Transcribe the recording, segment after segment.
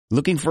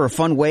Looking for a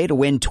fun way to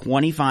win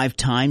 25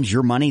 times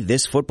your money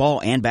this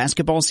football and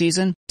basketball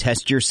season?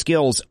 Test your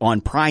skills on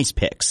Prize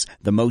Picks,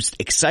 the most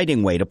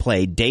exciting way to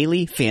play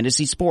daily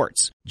fantasy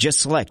sports. Just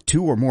select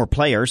 2 or more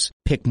players,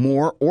 pick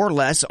more or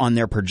less on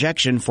their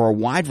projection for a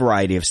wide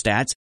variety of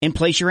stats, and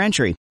place your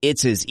entry.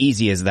 It's as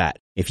easy as that.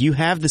 If you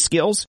have the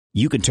skills,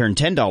 you can turn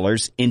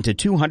 $10 into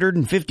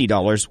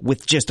 $250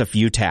 with just a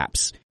few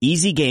taps.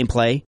 Easy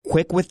gameplay,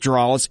 quick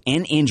withdrawals,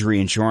 and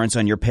injury insurance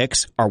on your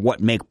picks are what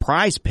make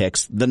Prize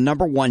Picks the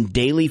 #1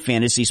 daily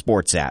fantasy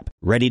sports app.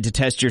 Ready to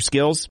test your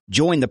skills?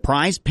 Join the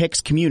Prize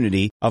Picks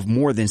community of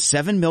more than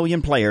 7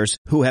 million players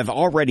who have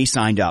already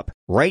signed up.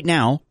 Right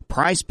now,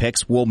 Prize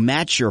Picks will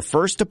match your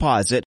first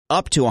deposit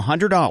up to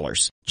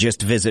 $100.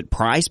 Just visit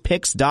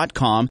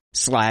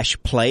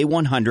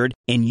prizepicks.com/play100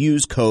 and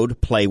use code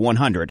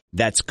PLAY100.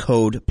 That's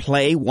code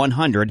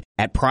PLAY100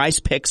 at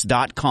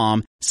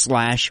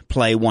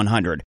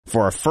prizepicks.com/play100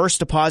 for a first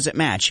deposit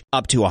match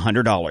up to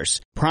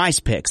 $100. Prize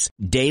Picks,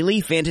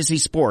 daily fantasy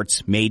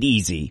sports made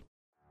easy.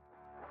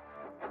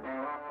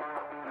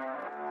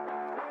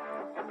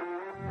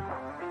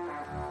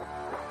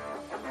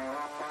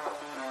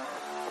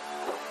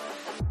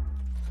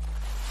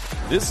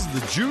 This is the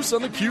Juice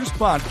on the Cuse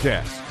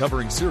Podcast,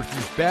 covering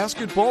Syracuse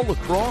basketball,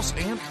 lacrosse,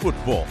 and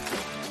football.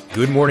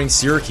 Good morning,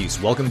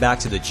 Syracuse. Welcome back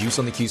to the Juice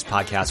on the Cuse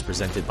Podcast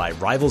presented by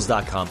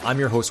Rivals.com. I'm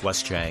your host,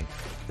 Wes Cheng.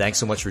 Thanks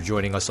so much for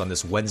joining us on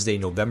this Wednesday,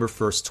 November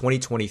 1st,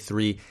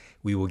 2023.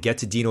 We will get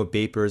to Dino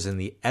Babers and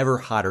the ever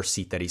hotter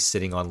seat that he's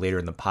sitting on later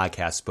in the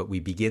podcast, but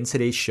we begin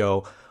today's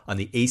show on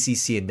the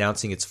ACC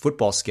announcing its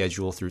football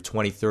schedule through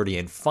 2030,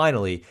 and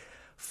finally,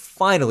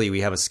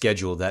 we have a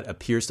schedule that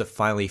appears to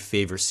finally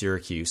favor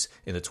Syracuse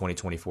in the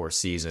 2024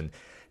 season.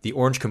 The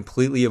Orange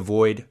completely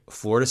avoid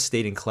Florida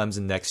State and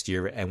Clemson next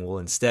year and will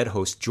instead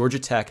host Georgia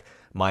Tech,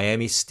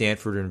 Miami,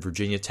 Stanford, and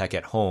Virginia Tech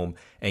at home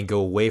and go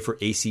away for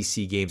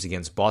ACC games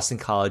against Boston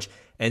College,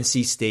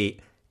 NC State,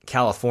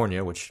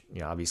 California, which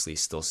obviously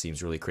still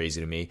seems really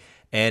crazy to me,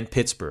 and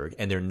Pittsburgh.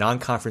 And their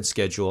non-conference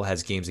schedule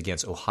has games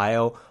against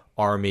Ohio,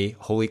 Army,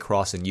 Holy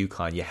Cross, and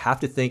UConn. You have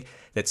to think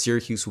that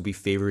Syracuse will be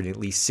favored in at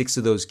least 6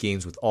 of those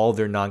games with all of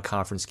their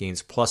non-conference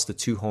games, plus the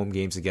 2 home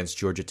games against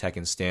Georgia Tech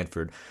and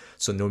Stanford.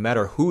 So no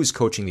matter who is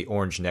coaching the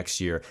Orange next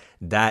year,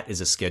 that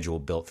is a schedule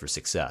built for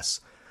success.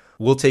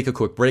 We'll take a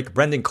quick break.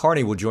 Brendan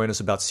Carney will join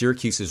us about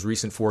Syracuse's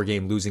recent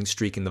 4-game losing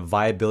streak and the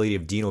viability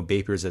of Dino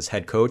Babers as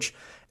head coach.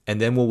 And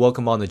then we'll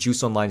welcome on the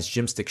Juice Online's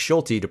Jim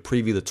Stechschulte to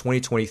preview the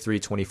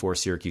 2023-24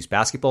 Syracuse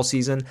basketball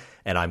season.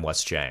 And I'm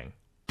Wes Cheng.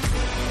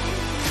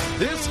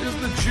 This is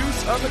the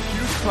Juice on the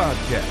Cuse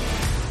Podcast.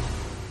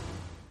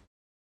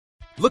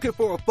 Looking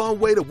for a fun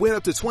way to win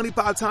up to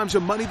 25 times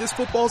your money this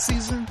football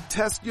season?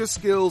 Test your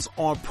skills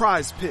on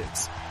Prize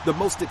Picks, the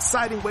most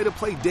exciting way to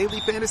play daily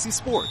fantasy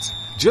sports.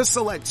 Just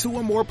select 2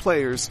 or more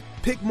players,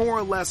 pick more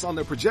or less on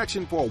their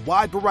projection for a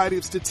wide variety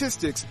of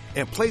statistics,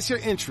 and place your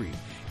entry.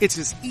 It's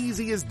as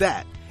easy as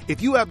that.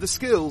 If you have the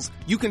skills,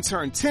 you can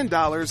turn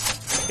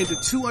 $10 into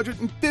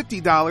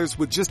 $250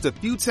 with just a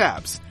few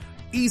taps.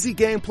 Easy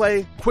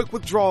gameplay, quick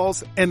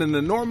withdrawals, and an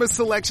enormous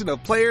selection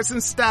of players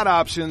and stat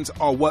options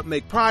are what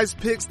make Prize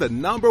Picks the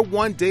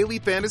 #1 daily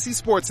fantasy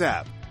sports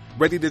app.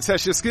 Ready to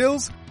test your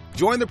skills?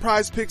 Join the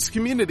Prize Picks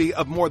community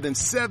of more than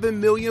 7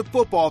 million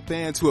football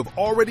fans who have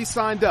already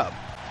signed up.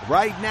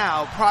 Right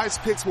now, Prize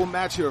Picks will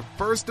match your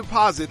first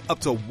deposit up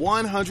to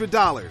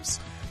 $100.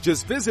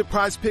 Just visit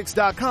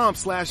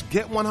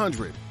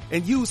prizepicks.com/get100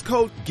 and use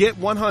code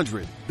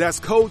GET100. That's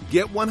code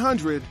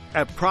GET100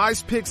 at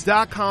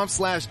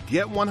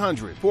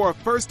prizepicks.com/get100 for a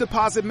first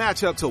deposit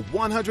match up to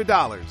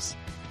 $100.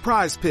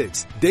 Prize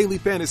Picks, daily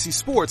fantasy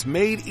sports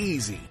made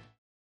easy.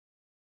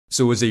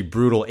 So it was a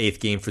brutal 8th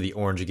game for the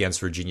Orange against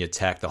Virginia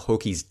Tech. The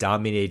Hokies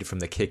dominated from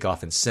the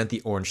kickoff and sent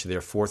the Orange to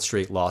their 4th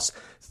straight loss,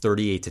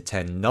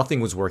 38-10. Nothing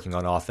was working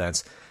on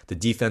offense. The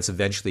defense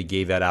eventually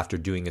gave that after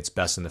doing its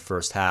best in the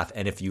first half.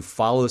 And if you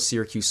follow the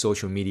Syracuse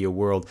social media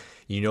world,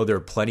 you know there are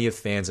plenty of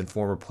fans and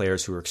former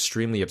players who are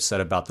extremely upset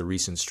about the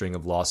recent string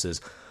of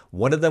losses.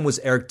 One of them was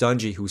Eric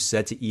Dungy, who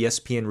said to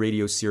ESPN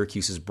Radio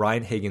Syracuse's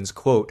Brian Higgins,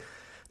 quote,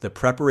 "The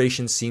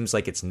preparation seems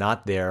like it's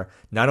not there.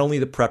 Not only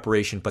the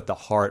preparation, but the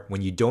heart.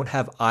 When you don't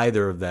have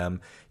either of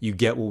them, you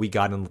get what we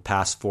got in the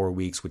past 4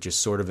 weeks, which is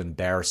sort of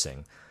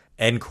embarrassing."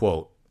 End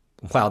quote.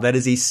 Wow, that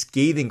is a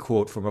scathing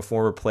quote from a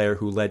former player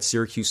who led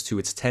Syracuse to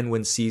its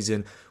 10-win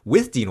season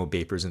with Dino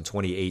Babers in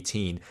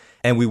 2018.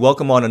 And we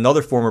welcome on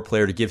another former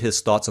player to give his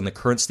thoughts on the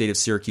current state of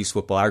Syracuse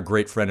football, our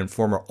great friend and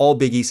former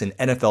All-Big East and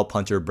NFL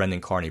punter,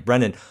 Brendan Carney.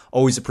 Brendan,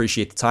 always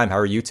appreciate the time. How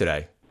are you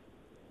today?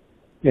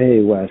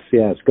 Hey, Wes.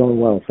 Yeah, it's going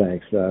well,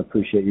 thanks.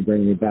 Appreciate you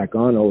bringing me back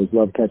on. Always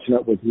love catching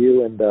up with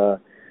you and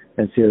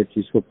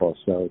Syracuse football.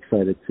 So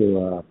excited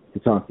to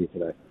talk to you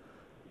today.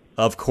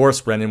 Of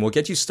course, Brendan. We'll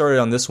get you started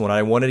on this one.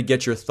 I wanted to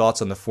get your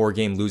thoughts on the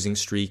 4-game losing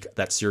streak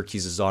that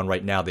Syracuse is on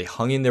right now. They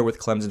hung in there with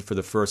Clemson for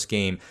the first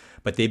game,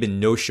 but they've been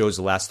no-shows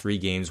the last 3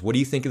 games. What do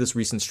you think of this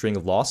recent string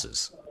of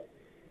losses?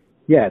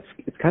 Yeah,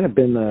 it's kind of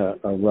been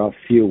a rough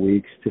few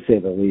weeks, to say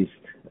the least.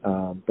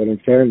 But in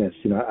fairness,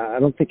 I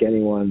don't think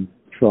anyone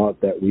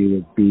thought that we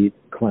would beat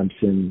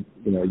Clemson,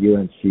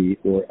 UNC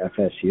or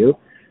FSU.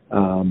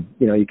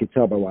 You could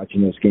tell by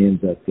watching those games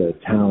that the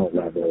talent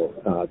level,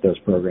 those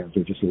programs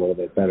are just a little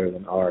bit better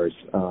than ours.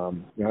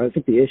 I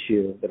think the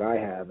issue that I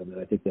have, and that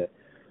I think that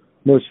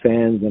most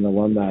fans and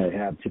alumni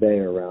have today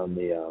are around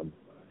the,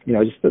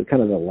 just the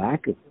kind of the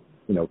lack of,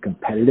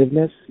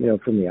 competitiveness,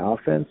 from the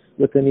offense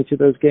within each of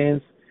those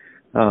games.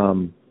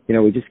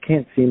 We just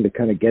can't seem to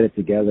kind of get it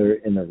together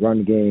in the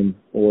run game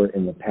or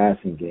in the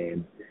passing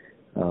game.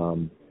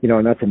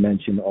 Not to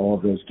mention all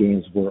of those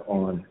games were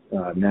on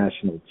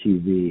national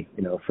TV,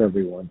 for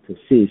everyone to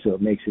see. So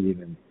it makes it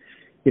even,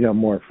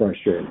 more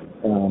frustrating.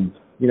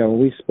 When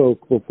we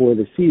spoke before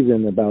the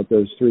season about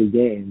those three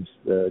games,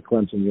 the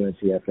Clemson,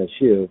 UNC,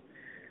 FSU,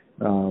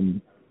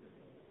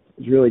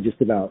 it's really just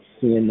about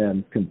seeing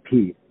them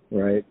compete,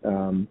 right?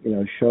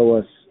 Show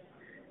us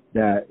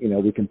that,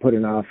 we can put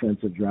an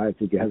offensive drive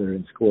together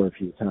and score a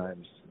few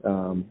times.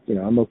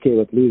 I'm okay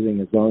with losing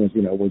as long as,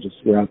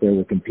 we're out there,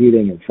 we're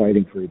competing and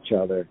fighting for each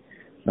other.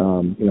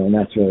 And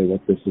that's really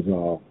what this is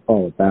all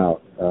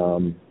about.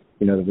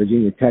 The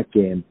Virginia Tech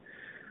game,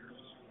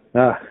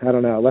 I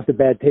don't know, left a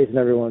bad taste in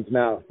everyone's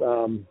mouth.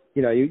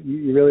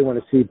 You really want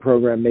to see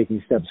program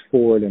making steps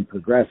forward and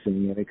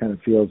progressing, and it kind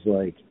of feels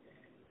like,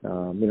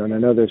 and I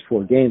know there's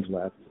 4 games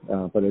left,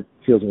 but it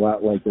feels a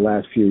lot like the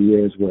last few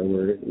years where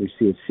we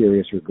see a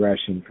serious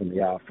regression from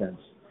the offense,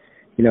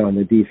 and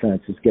the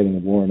defense is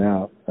getting worn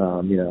out,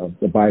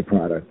 the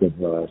byproduct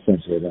of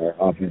essentially their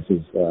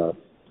offense's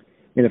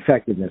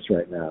ineffectiveness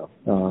right now.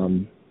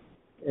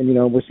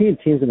 We're seeing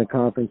teams in the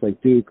conference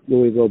like Duke,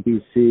 Louisville,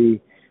 BC,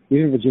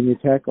 even Virginia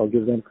Tech, I'll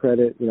give them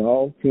credit,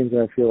 all teams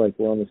that I feel like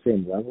we're on the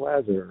same level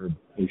as or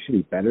we should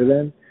be better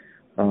than.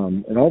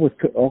 And all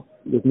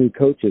with new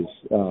coaches,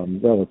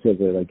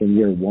 relatively, like in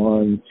year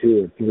 1,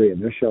 2, or 3,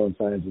 and they're showing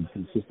signs of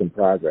consistent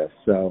progress.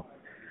 So,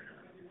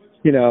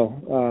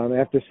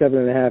 after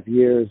 7.5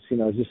 years,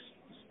 just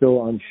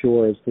still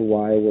unsure as to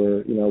why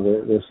we're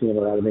seeing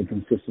a lot of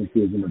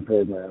inconsistencies in the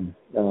program.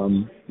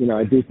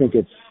 I do think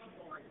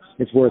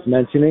it's worth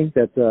mentioning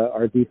that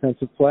our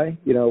defensive play,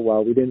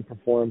 while we didn't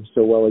perform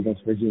so well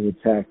against Virginia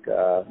Tech,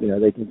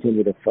 they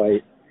continue to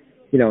fight,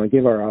 and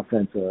give our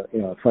offense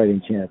a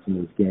fighting chance in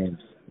these games.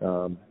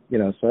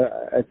 So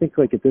I think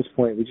like at this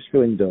point we just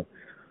really need to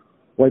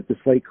wipe the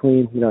slate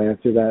clean,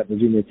 after that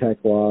Virginia Tech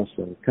loss,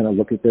 and kind of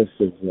look at this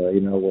as,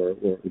 we're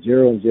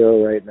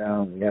 0-0 right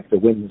now, and we have to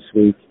win this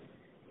week.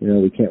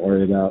 We can't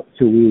worry about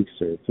 2 weeks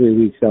or 3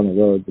 weeks down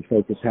the road. The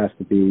focus has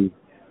to be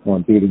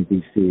on beating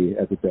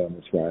BC at the Dome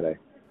this Friday.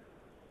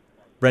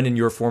 Brendan,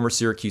 you're a former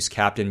Syracuse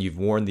captain. You've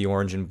worn the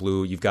orange and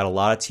blue. You've got a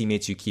lot of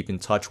teammates you keep in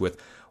touch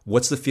with.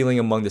 What's the feeling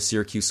among the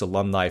Syracuse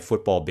alumni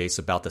football base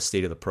about the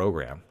state of the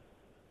program?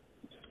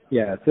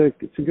 Yeah,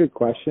 it's a good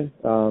question.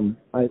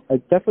 I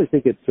definitely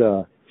think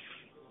it's,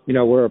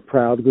 we're a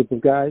proud group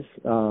of guys.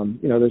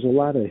 There's a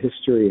lot of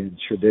history and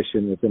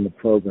tradition within the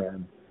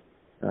program.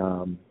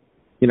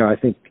 I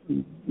think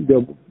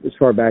go as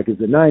far back as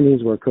the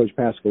 90s where Coach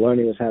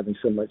Pasqualoni was having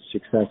so much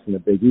success in the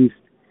Big East,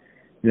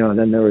 and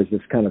then there was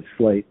this kind of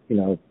slight,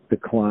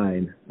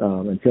 decline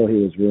until he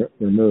was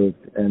removed.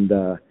 And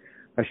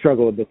I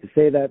struggle a bit to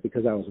say that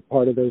because I was a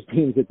part of those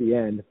teams at the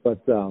end.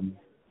 But,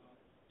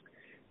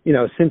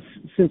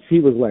 since he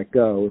was let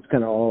go, it's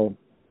kind of all,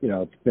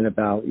 it's been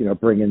about,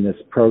 bringing this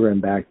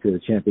program back to the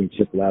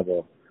championship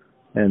level.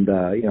 And,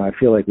 I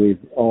feel like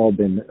we've all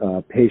been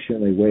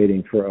patiently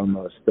waiting for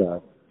almost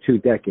 2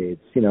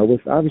 decades,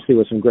 with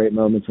some great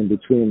moments in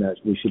between that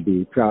we should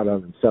be proud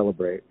of and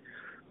celebrate.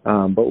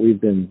 But we've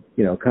been,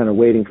 kind of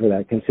waiting for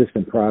that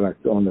consistent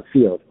product on the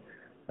field.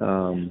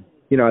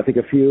 I think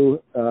a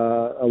few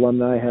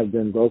alumni have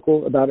been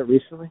vocal about it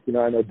recently.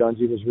 I know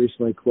Dungy was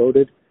recently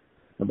quoted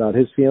about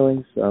his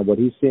feelings, what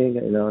he's seeing,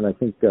 and I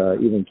think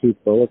even Keith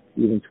Bullock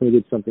even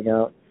tweeted something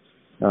out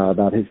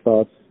about his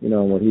thoughts,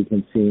 what he's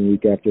been seeing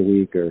week after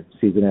week or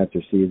season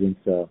after season.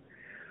 So,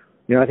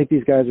 I think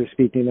these guys are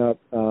speaking up,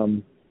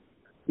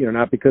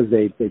 not because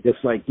they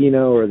dislike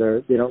Dino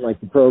or they don't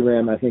like the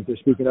program. I think they're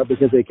speaking up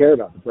because they care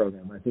about the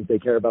program. I think they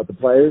care about the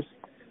players.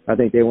 I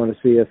think they want to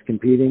see us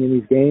competing in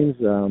these games,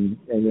 and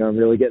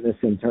really getting this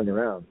thing turned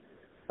around.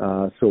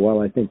 So while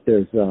I think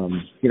there's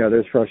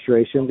there's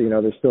frustration,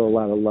 there's still a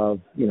lot of love,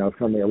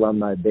 from the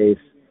alumni base,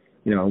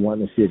 and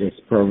wanting to see this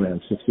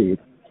program succeed.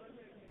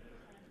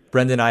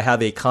 Brendan, I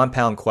have a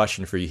compound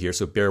question for you here,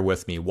 so bear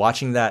with me.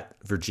 Watching that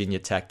Virginia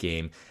Tech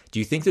game, do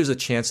you think there's a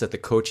chance that the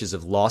coaches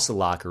have lost the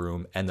locker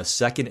room? And the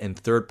second and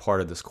third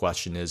part of this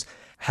question is,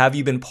 have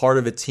you been part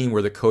of a team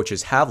where the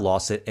coaches have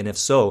lost it? And if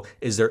so,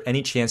 is there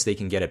any chance they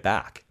can get it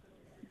back?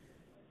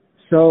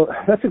 So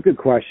that's a good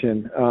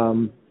question.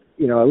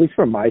 At least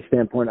from my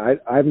standpoint,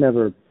 I've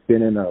never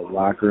been in a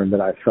locker room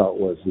that I felt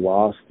was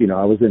lost.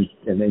 I was in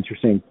an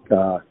interesting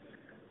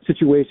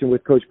situation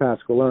with Coach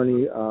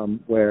Pasqualoni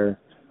where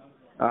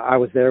I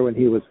was there when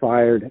he was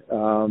fired. It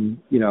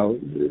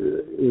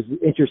was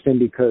interesting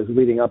because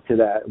leading up to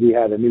that, we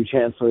had a new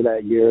chancellor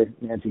that year,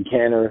 Nancy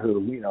Canner,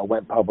 who,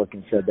 went public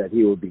and said that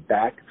he would be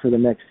back for the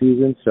next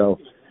season. So,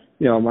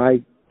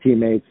 my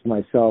teammates,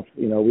 myself,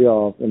 we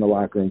all in the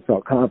locker room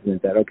felt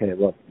confident that, okay,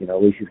 look,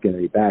 at least he's going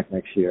to be back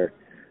next year.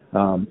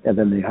 And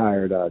then they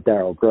hired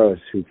Darryl Gross,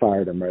 who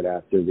fired him right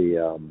after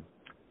the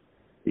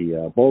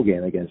bowl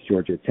game against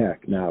Georgia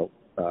Tech. Now,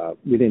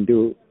 we didn't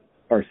do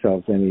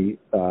ourselves any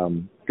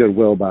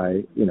goodwill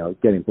by,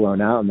 getting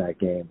blown out in that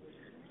game.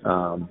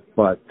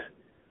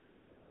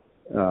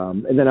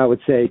 And then I would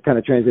say kind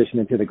of transition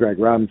into the Greg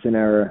Robinson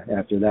era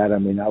after that. I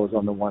mean, I was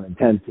on the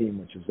 1-10 team,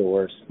 which is the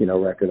worst,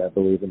 record, I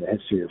believe, in the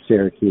history of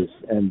Syracuse.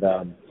 And,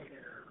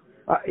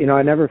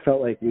 I never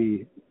felt like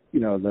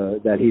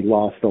that he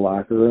lost the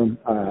locker room.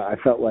 I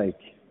felt like,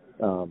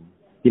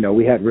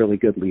 we had really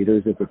good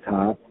leaders at the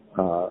top.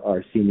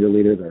 Our senior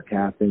leaders, our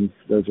captains,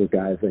 those were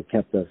guys that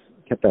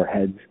kept our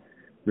heads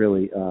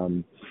really,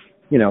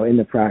 in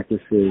the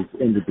practices,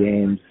 in the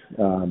games,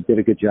 did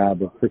a good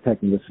job of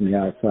protecting us from the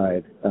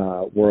outside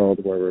world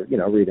where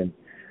we're, reading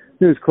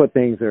news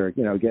clippings or,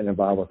 getting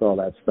involved with all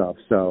that stuff.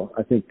 So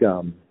I think,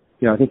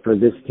 I think for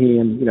this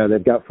team,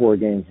 they've got 4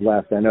 games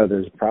left. I know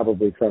there's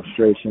probably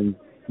frustration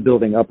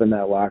building up in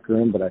that locker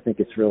room, but I think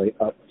it's really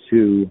up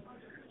to,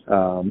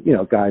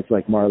 guys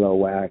like Marlo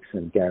Wax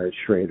and Garrett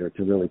Schrader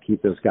to really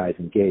keep those guys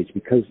engaged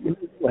because,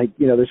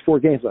 there's 4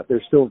 games left.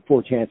 There's still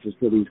 4 chances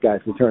for these guys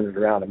to turn it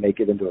around and make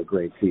it into a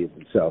great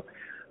season. So,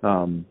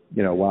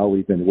 while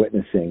we've been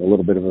witnessing a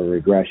little bit of a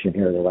regression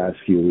here the last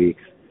few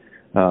weeks,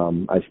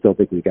 I still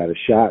think we got a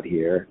shot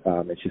here.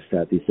 It's just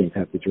that these things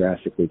have to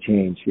drastically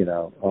change,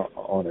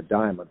 on a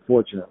dime,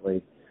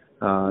 unfortunately.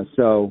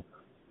 So,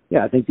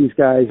 yeah, I think these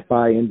guys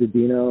buy into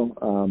Dino.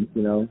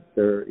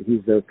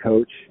 He's their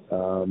coach.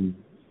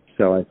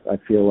 So I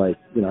feel like,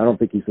 I don't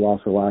think he's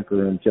lost the locker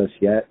room just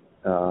yet.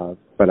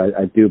 But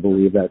I do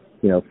believe that,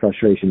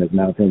 frustration is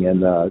mounting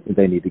and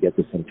they need to get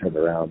this thing turned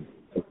around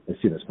as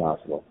soon as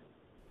possible.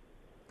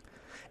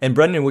 And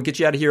Brendan, we'll get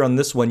you out of here on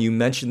this one. You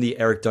mentioned the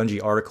Eric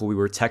Dungy article. We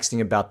were texting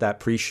about that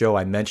pre-show.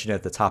 I mentioned it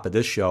at the top of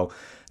this show.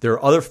 There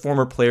are other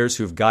former players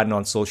who have gotten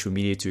on social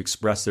media to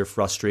express their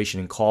frustration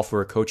and call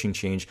for a coaching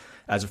change.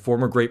 As a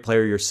former great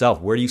player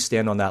yourself, where do you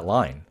stand on that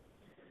line?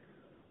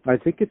 I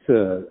think it's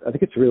a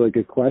really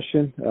good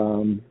question.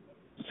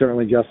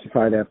 Certainly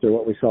justified after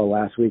what we saw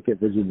last week at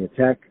Virginia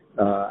Tech.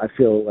 I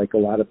feel like a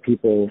lot of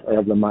people are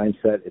of the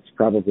mindset it's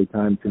probably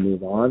time to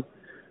move on.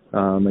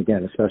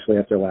 Again, especially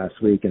after last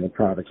week and the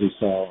product we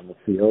saw on the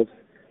field.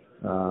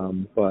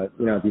 But,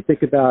 if you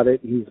think about it,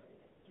 he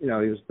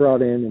was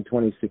brought in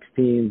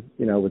 2016,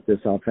 with this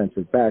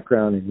offensive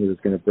background, and he was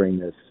going to bring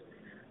this,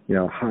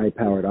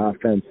 high-powered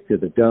offense to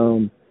the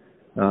Dome.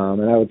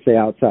 And I would say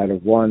outside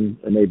of 1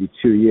 or maybe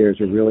 2 years,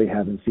 we really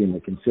haven't seen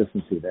the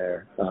consistency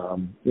there.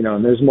 And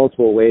there's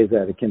multiple ways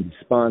that it can be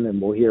spun,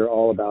 and we'll hear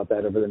all about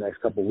that over the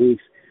next couple of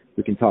weeks.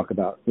 We can talk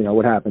about,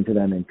 what happened to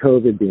them in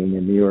COVID, being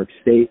in New York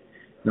State,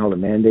 and all the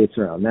mandates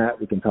around that.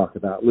 We can talk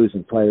about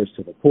losing players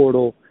to the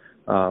portal.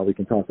 We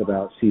can talk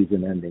about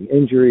season-ending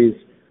injuries.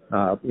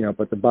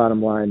 But the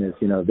bottom line is,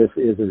 this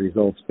is a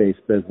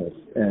results-based business.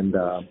 And,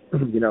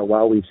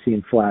 while we've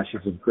seen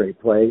flashes of great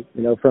play,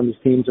 from his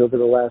teams over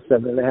the last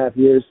 7.5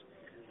 years,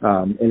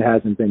 it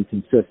hasn't been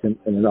consistent.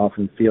 And it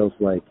often feels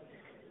like,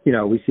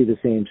 we see the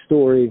same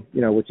story,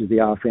 which is the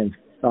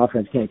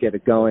offense can't get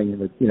it going.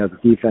 And, the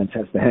defense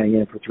has to hang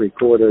in for 3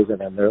 quarters and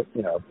then they're,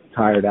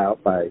 tired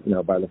out by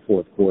the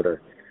 4th quarter.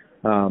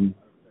 And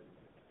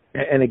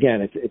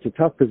again, it's a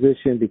tough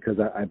position because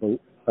I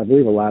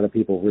believe a lot of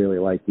people really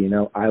like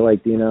Dino. I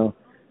like Dino.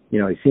 He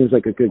seems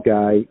like a good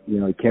guy.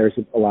 He cares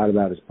a lot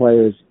about his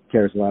players,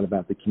 cares a lot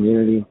about the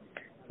community.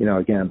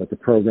 Again, but the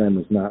program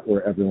is not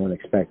where everyone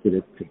expected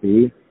it to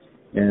be.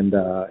 And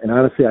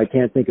honestly, I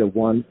can't think of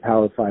one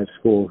Power 5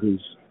 school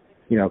who's,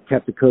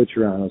 kept the coach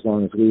around as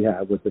long as we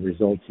have with the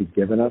results he's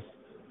given us.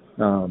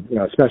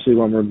 Especially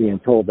when we're being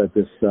told that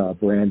this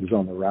brand is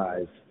on the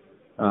rise.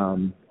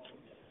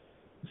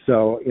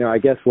 So, I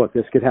guess, look,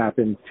 this could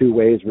happen 2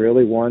 ways,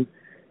 really. One,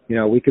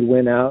 we could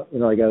win out,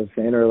 like I was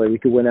saying earlier, we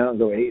could win out and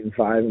go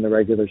 8-5 in the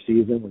regular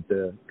season with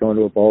going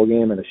to a bowl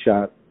game and a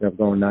shot of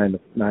going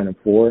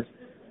 9-4.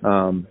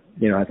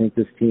 I think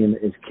this team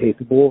is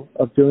capable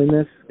of doing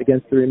this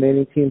against the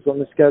remaining teams on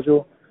the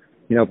schedule,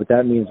 but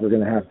that means we're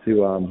going to have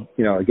to,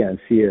 again,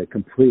 see a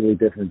completely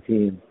different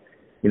team,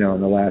 in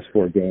the last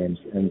 4 games.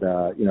 And,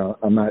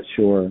 I'm not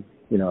sure,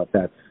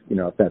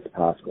 if that's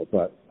possible,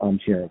 but I'm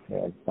cheering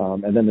for him.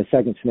 And then the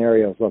second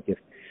scenario is, look,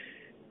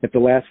 if the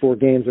last 4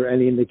 games are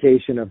any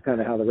indication of kind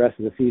of how the rest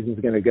of the season is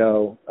going to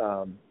go,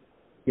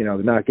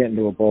 not getting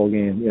to a bowl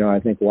game, I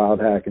think Wild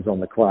Hack is on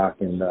the clock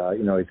and, he's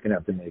going to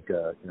have to make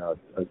a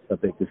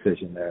big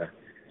decision there.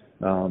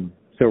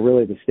 So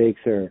really the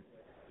stakes are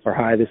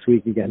high this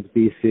week against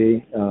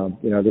BC.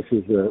 This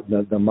is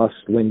the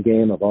must-win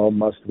game of all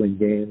must-win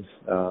games.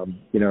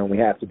 And we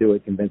have to do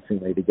it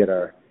convincingly to get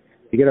our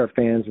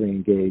fans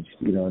re-engaged,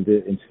 and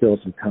to instill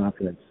some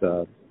confidence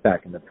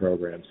back in the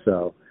program.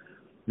 So,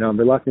 I'm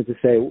reluctant to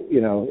say,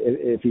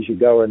 if he should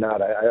go or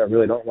not. I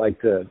really don't like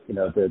to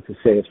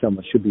say if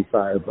someone should be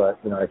fired, but,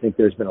 I think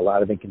there's been a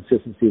lot of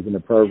inconsistencies in the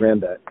program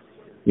that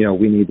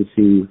we need to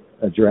see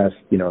addressed,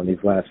 in these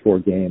last 4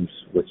 games,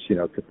 which,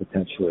 could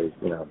potentially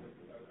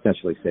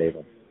save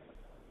them.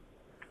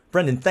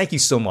 Brendan, thank you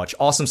so much.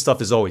 Awesome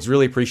stuff as always.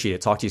 Really appreciate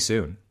it. Talk to you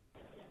soon.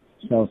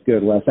 Sounds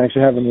good, Wes. Thanks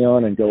for having me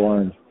on, and go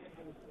on.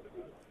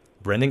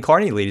 Brendan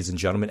Carney, ladies and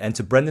gentlemen. And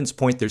to Brendan's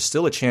point, there's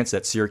still a chance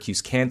that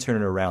Syracuse can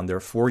turn it around. There are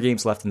 4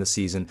 games left in the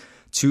season.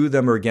 2 of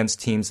them are against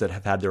teams that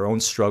have had their own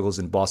struggles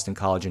in Boston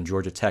College and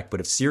Georgia Tech. But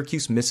if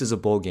Syracuse misses a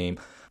bowl game,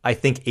 I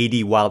think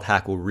AD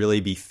Wildhack will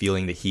really be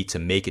feeling the heat to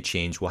make a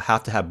change. We'll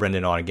have to have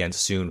Brendan on again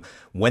soon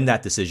when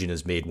that decision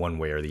is made one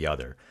way or the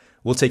other.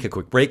 We'll take a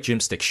quick break. Jim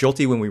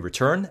Stechschulte when we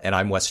return, and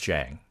I'm Wes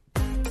Cheng.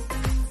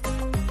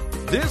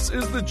 This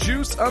is the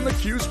Juice on the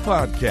Cuse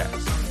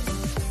Podcast.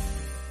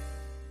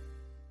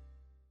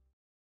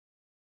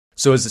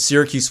 So as the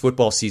Syracuse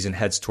football season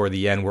heads toward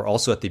the end, we're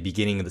also at the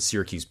beginning of the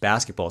Syracuse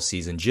basketball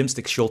season. Jim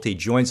Stechschulte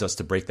joins us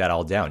to break that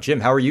all down.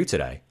 Jim, how are you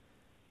today?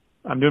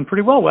 I'm doing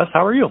pretty well, Wes.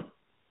 How are you?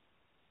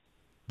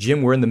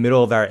 Jim, we're in the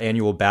middle of our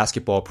annual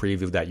basketball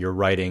preview that you're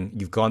writing.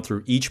 You've gone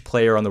through each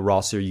player on the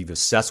roster. You've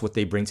assessed what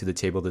they bring to the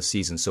table this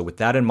season. So with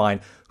that in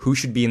mind, who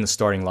should be in the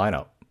starting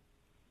lineup?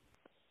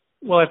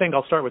 Well, I think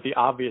I'll start with the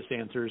obvious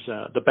answers.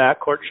 The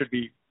backcourt should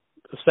be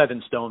set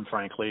in stone,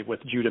 frankly, with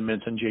Judah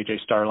Mintz and J.J.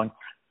 Starling.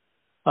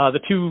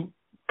 The 2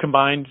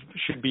 combined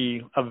should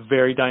be a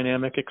very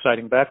dynamic,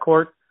 exciting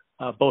backcourt.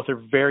 Both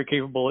are very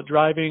capable at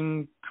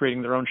driving,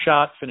 creating their own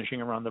shot,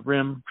 finishing around the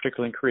rim,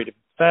 particularly in creative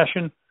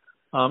fashion.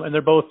 And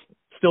they're both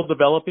still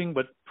developing,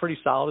 but pretty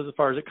solid as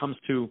far as it comes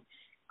to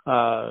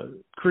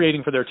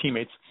creating for their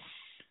teammates.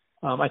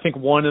 I think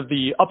one of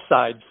the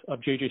upsides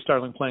of J.J.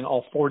 Starling playing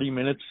all 40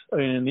 minutes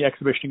in the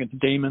exhibition against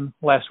Damon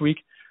last week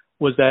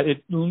was that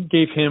it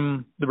gave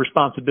him the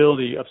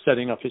responsibility of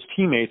setting up his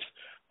teammates,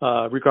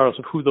 regardless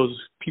of who those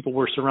people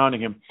were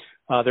surrounding him.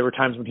 There were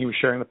times when he was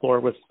sharing the floor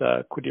with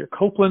Quadir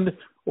Copeland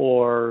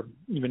or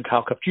even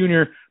Kyle Cuff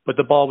Jr., but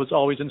the ball was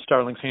always in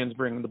Starling's hands,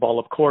 bringing the ball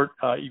up court,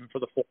 even for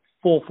the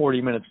full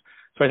 40 minutes.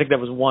 So I think that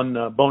was one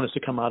bonus to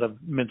come out of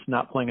Mintz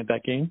not playing at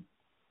that game.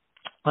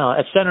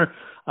 At center,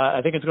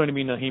 I think it's going to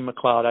be Naheem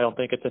McLeod. I don't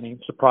think it's any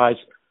surprise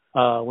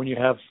when you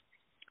have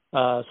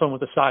someone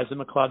with the size that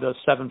McLeod does,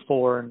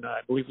 7'4", and I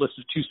believe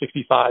listed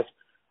 265,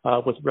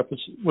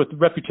 with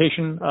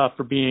reputation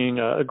for being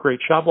a great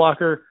shot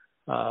blocker,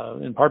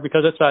 in part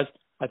because of that size.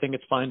 I think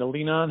it's fine to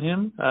lean on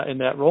him in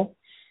that role.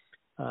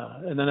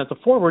 And then at the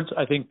forwards,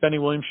 I think Benny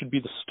Williams should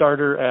be the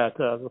starter at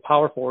the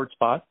power forward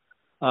spot.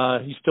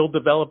 He's still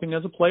developing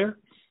as a player,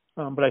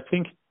 but I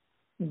think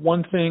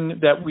one thing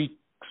that we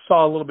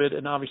saw a little bit,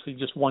 and obviously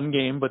just one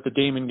game, but the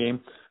Damon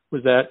game,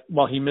 was that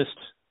while he missed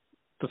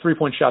the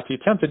 3-point shots he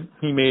attempted,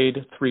 he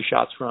made 3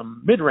 shots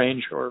from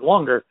mid-range or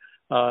longer,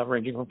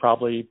 ranging from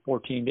probably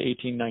 14 to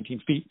 18,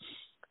 19 feet.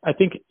 I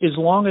think as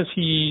long as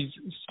he's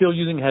still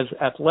using his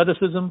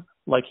athleticism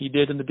like he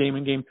did in the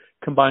Damon game,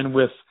 combined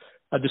with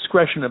a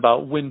discretion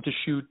about when to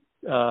shoot,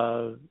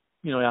 on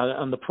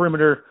the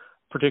perimeter,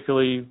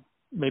 particularly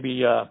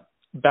maybe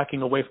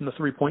backing away from the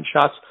 3-point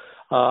shots,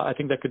 I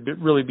think that could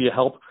really be a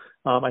help.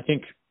 I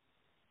think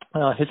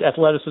his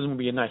athleticism would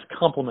be a nice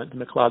complement to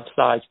McLeod's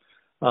size.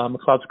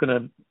 McLeod's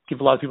going to give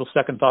a lot of people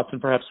second thoughts,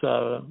 and perhaps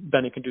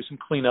Benny can do some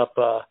cleanup,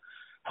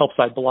 help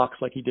side blocks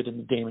like he did in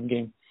the Damon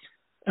game.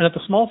 And at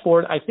the small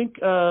forward, I think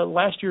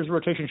last year's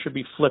rotation should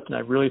be flipped, and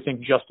I really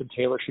think Justin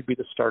Taylor should be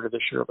the starter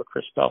this year over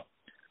Chris Bell.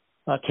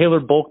 Taylor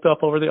bulked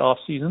up over the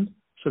offseason,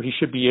 so he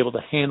should be able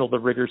to handle the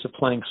rigors of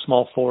playing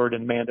small forward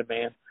and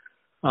man-to-man.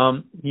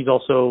 He's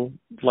also,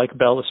 like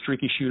Bell, a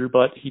streaky shooter,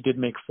 but he did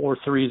make 4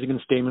 threes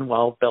against Damon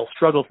while Bell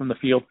struggled from the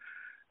field.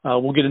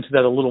 We'll get into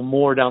that a little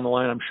more down the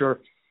line, I'm sure.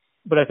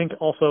 But I think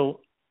also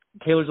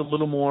Taylor's a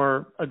little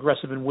more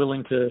aggressive and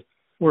willing to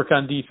work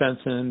on defense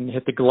and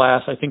hit the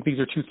glass. I think these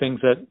are 2 things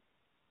that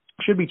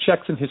should be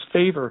checks in his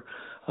favor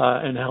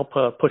and help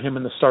put him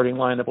in the starting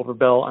lineup over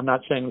Bell. I'm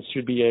not saying this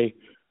should be a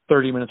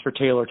 30 minutes for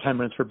Taylor, 10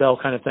 minutes for Bell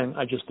kind of thing.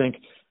 I just think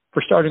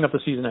for starting up the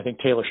season, I think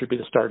Taylor should be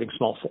the starting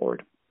small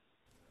forward.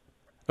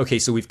 Okay,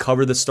 so we've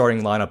covered the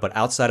starting lineup, but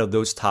outside of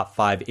those top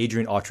 5,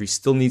 Adrian Autry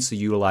still needs to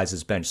utilize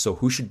his bench. So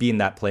who should be in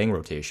that playing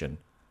rotation?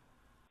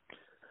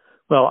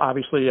 Well,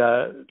 obviously,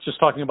 just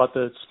talking about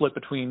the split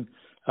between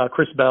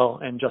Chris Bell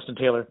and Justin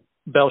Taylor,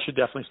 Bell should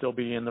definitely still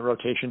be in the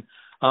rotation.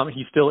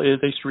 He still is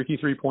a streaky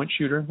 3-point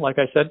shooter, like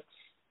I said.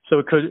 So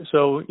it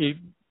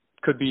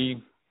could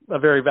be a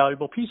very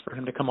valuable piece for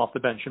him to come off the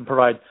bench and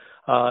provide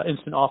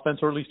instant offense,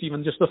 or at least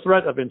even just the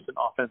threat of instant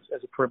offense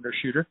as a perimeter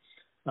shooter.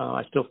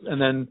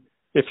 And then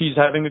if he's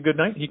having a good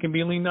night, he can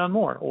be leaned on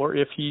more. Or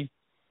if he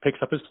picks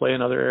up his play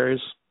in other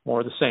areas, more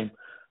of the same.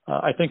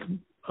 I think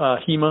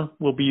Hema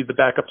will be the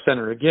backup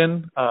center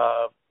again,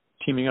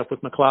 teaming up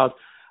with McLeod.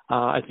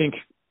 I think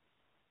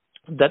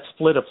that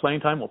split of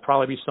playing time will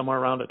probably be somewhere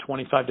around a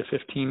 25 to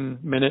 15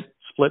 minute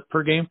split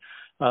per game,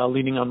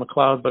 leaning on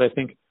McLeod. But I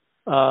think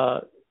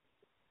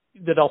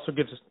that also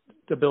gives us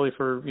the ability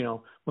for,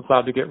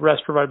 McLeod to get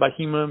rest provided by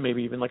Hema,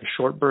 maybe even like a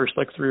short burst,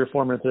 like 3 or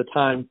 4 minutes at a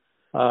time,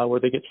 where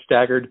they get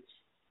staggered,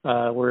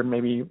 where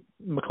maybe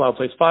McLeod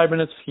plays 5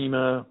 minutes,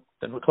 Hema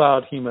then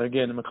McLeod, Hema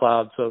again, and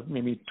McLeod. So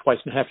maybe twice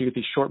and a half you get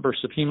these short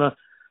bursts of Hema,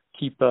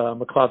 keep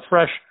McLeod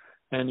fresh,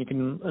 and you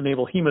can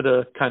enable Hema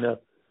to kind of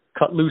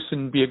cut loose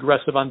and be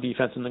aggressive on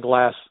defense in the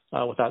glass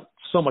without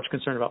so much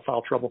concern about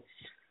foul trouble.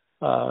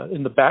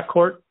 In the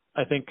backcourt,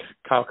 I think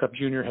Kyle Cupp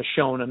Jr. has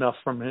shown enough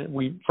from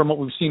what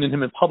we've seen in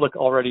him in public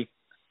already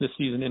this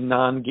season in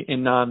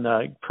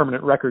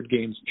non-permanent record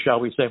games, shall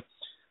we say,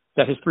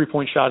 that his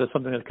three-point shot is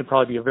something that could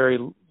probably be a very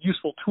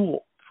useful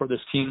tool for this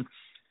team.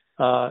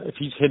 If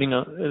he's hitting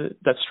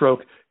that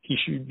stroke, he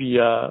should be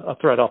a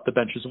threat off the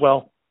bench as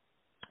well.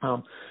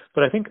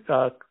 But I think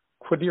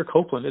Quadir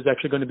Copeland is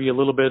actually going to be a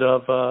little bit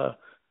of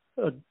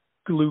a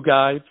glue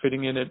guy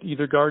fitting in at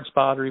either guard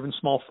spot or even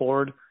small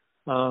forward.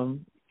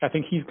 I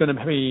think he's going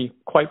to be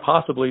quite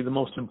possibly the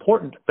most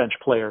important bench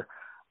player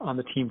on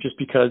the team just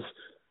because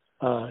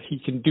he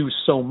can do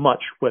so much,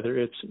 whether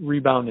it's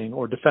rebounding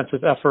or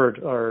defensive effort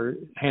or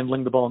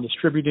handling the ball and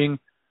distributing,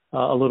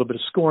 a little bit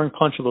of scoring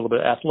punch, a little bit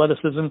of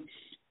athleticism.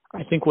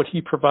 I think what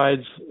he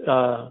provides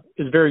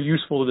is very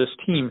useful to this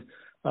team,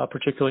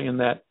 particularly in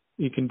that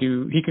he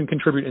can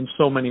contribute in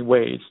so many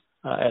ways,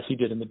 as he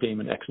did in the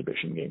Damon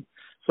exhibition game.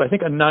 So I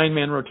think a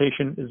 9-man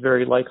rotation is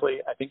very likely.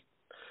 I think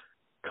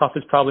Cuff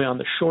is probably on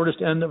the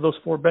shortest end of those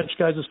 4 bench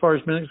guys as far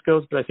as minutes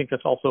goes, but I think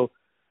that's also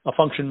a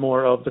function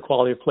more of the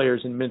quality of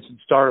players in Mintz and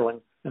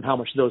Starling and how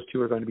much those two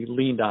are going to be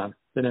leaned on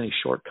than any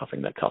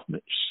shortcoming that Cuff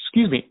may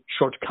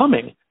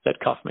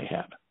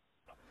have.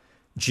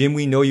 Jim,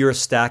 we know you're a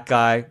stat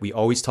guy. We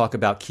always talk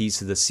about keys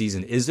to the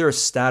season. Is there a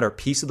stat or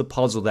piece of the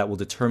puzzle that will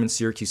determine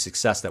Syracuse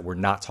success that we're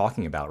not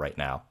talking about right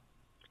now?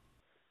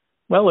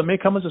 Well, it may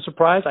come as a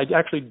surprise. I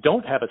actually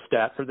don't have a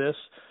stat for this,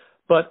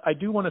 but I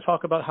do want to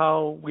talk about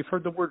how we've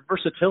heard the word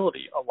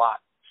versatility a lot,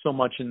 so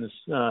much in this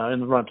in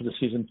the run to the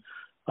season.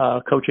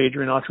 Coach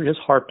Adrian Autry has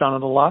harped on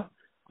it a lot.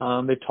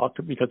 They've talked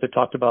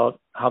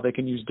about how they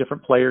can use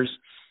different players.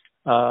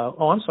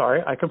 I'm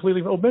sorry. I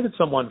completely omitted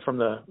someone from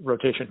the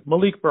rotation.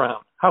 Malik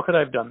Brown. How could I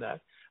have done that?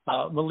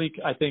 Malik,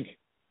 I think,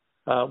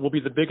 will be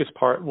a big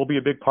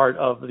part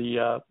of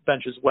the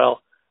bench as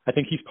well. I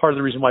think he's part of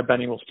the reason why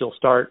Benning will still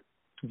start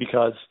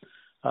because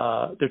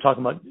they're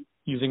talking about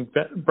using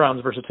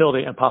Brown's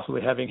versatility and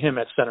possibly having him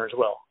at center as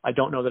well. I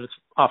don't know that it's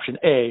option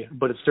A,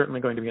 but it's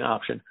certainly going to be an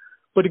option.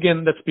 But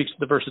again, that speaks to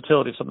the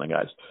versatility of some of the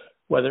guys,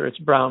 whether it's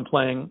Brown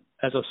playing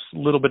as a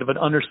little bit of an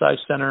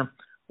undersized center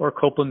or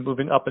Copeland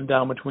moving up and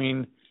down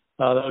between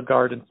the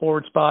guard and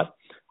forward spot,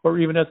 or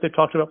even as they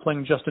talked about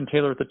playing Justin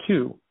Taylor at the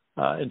 2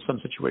 in some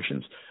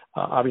situations.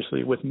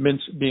 Obviously, with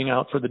Mintz being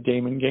out for the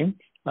Damon game,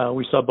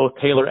 we saw both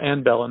Taylor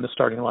and Bell in the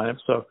starting lineup.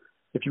 So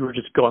if you were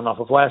just going off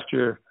of last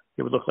year,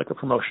 it would look like a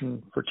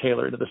promotion for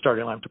Taylor into the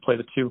starting lineup to play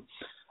the 2.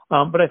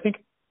 But I think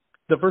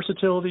the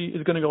versatility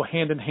is going to go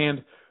hand in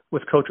hand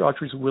with Coach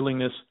Autry's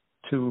willingness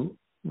to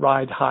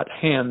ride hot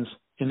hands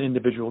in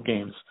individual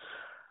games.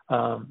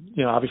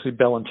 Obviously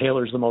Bell and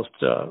Taylor is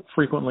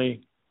probably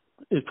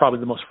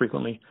the most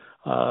frequently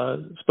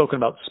spoken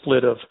about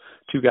split of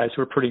 2 guys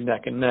who are pretty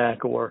neck and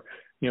neck, or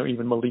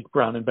even Malik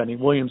Brown and Benny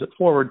Williams at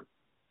forward.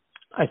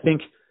 I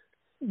think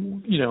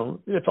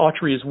if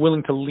Autry is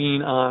willing to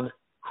lean on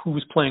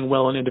who's playing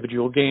well in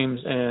individual games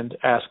and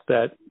ask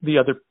that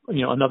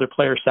another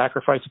player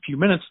sacrifice a few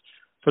minutes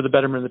for the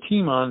betterment of the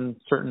team on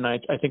certain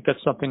nights, I think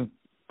that's something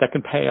that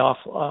can pay off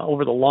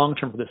over the long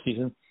term for this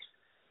season.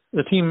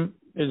 The team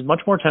is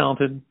much more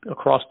talented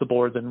across the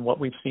board than what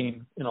we've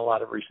seen in a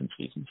lot of recent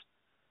seasons.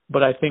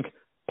 But I think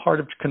part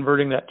of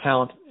converting that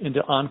talent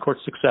into on-court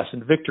success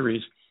and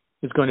victories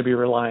is going to be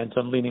reliant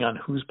on leaning on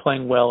who's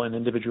playing well in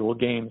individual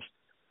games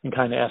and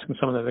kind of asking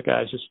some of the other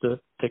guys just to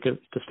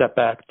step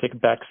back, take a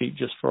back seat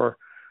just for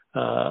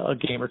a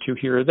game or 2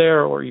 here or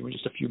there, or even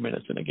just a few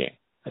minutes in a game.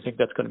 I think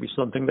that's going to be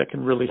something that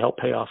can really help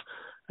pay off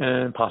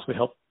and possibly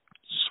help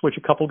switch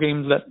a couple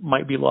games that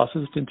might be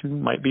losses into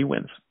might be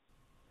wins.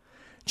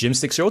 Jim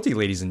Stechschulte,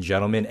 ladies and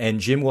gentlemen, and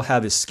Jim will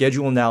have his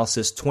schedule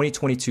analysis,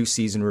 2022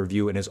 season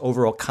review, and his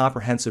overall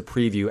comprehensive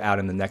preview out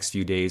in the next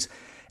few days.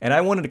 And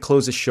I wanted to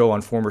close the show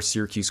on former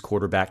Syracuse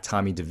quarterback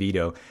Tommy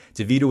DeVito.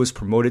 DeVito was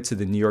promoted to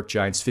the New York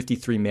Giants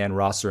 53-man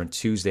roster on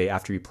Tuesday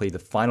after he played the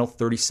final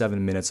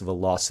 37 minutes of a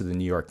loss to the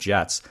New York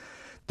Jets.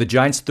 The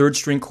Giants'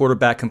 third-string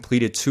quarterback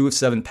completed 2 of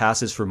 7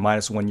 passes for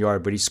 -1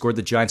 yard, but he scored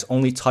the Giants'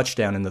 only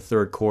touchdown in the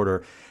third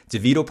quarter.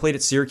 DeVito played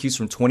at Syracuse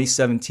from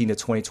 2017 to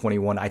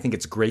 2021. I think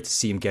it's great to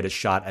see him get a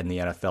shot in the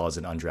NFL as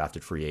an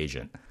undrafted free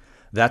agent.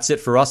 That's it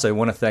for us. I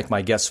want to thank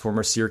my guests,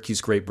 former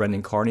Syracuse great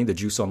Brendan Carney, the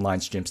Juice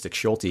Online's Jim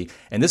Stechschulte,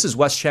 and this is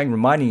Wes Cheng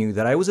reminding you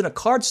that I was in a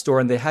card store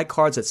and they had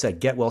cards that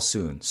said, "Get well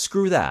soon."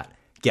 Screw that.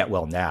 Get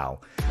well now.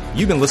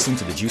 You've been listening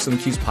to the Juice on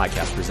the Cuse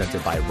podcast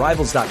presented by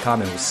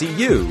Rivals.com, and we'll see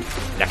you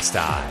next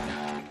time.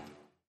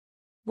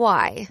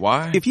 Why?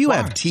 Why? If you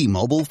have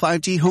T-Mobile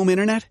 5G home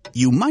internet,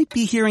 you might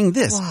be hearing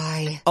this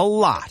Why? a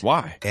lot.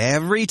 Why?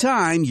 Every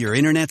time your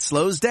internet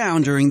slows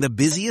down during the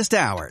busiest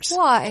hours.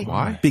 Why?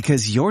 Why?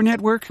 Because your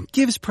network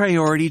gives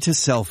priority to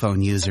cell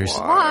phone users.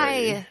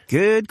 Why?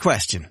 Good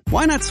question.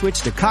 Why not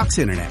switch to Cox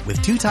Internet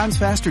with 2 times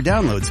faster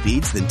download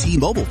speeds than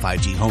T-Mobile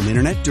 5G home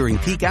internet during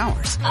peak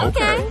hours?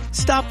 Okay.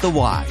 Stop the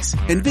whys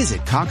and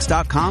visit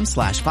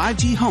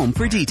cox.com/5G home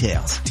for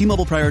details.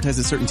 T-Mobile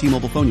prioritizes certain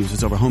T-Mobile phone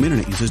users over home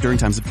internet users during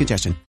times of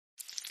congestion.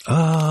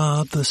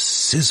 Ah, the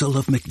sizzle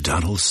of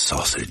McDonald's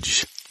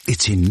sausage.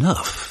 It's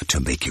enough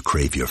to make you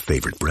crave your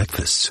favorite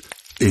breakfasts.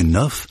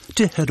 Enough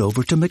to head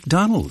over to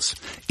McDonald's.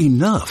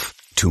 Enough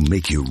to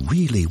make you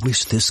really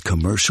wish this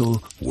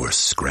commercial were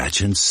scratch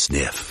and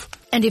sniff.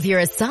 And if you're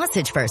a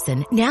sausage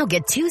person, now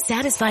get 2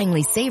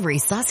 satisfyingly savory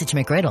sausage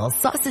McGriddles,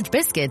 sausage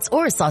biscuits,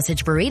 or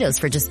sausage burritos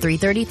for just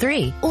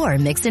 $3.33. Or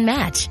mix and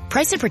match.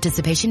 Price and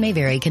participation may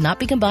vary. Cannot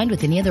be combined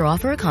with any other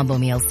offer or combo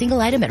meal.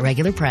 Single item at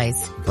regular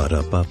price.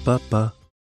 Ba-da-ba-ba-ba.